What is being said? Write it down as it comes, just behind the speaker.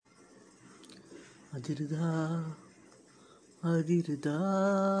அதிருதா அதிருதா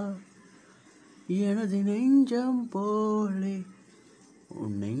எனது நெஞ்சம் போலே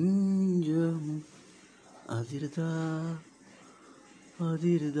உன் நெஞ்சம் அதிருதா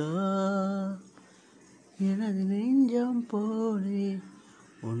அதிருதா எனது நெஞ்சம் போலே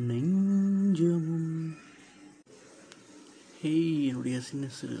உன் நெஞ்சமும். ஹேய் என்னுடைய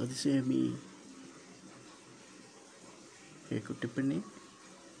சின்ன சிறு அதிசயமே, ஹே குட்டி பெண்ணே,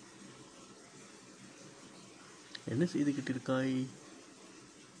 என்ன செய்துக்கிட்டு இருக்காய்?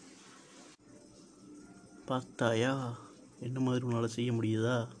 பார்த்தாயா என்ன மாதிரி உன்னால் செய்ய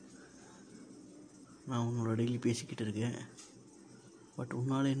முடியுதா? நான் உன்னோட டெய்லி பேசிக்கிட்டு இருக்கேன், பட்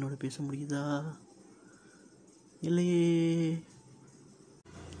உன்னால் என்னோட பேச முடியுதா? இல்லையே.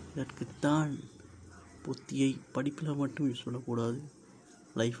 இதற்குத்தான் புத்தியை படிப்பில் மட்டும் யூஸ் பண்ணக்கூடாது,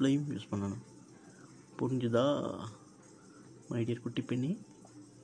 லைஃப்லையும் யூஸ் பண்ணணும். புரிஞ்சுதா மை டியர் குட்டி பெண்ணே?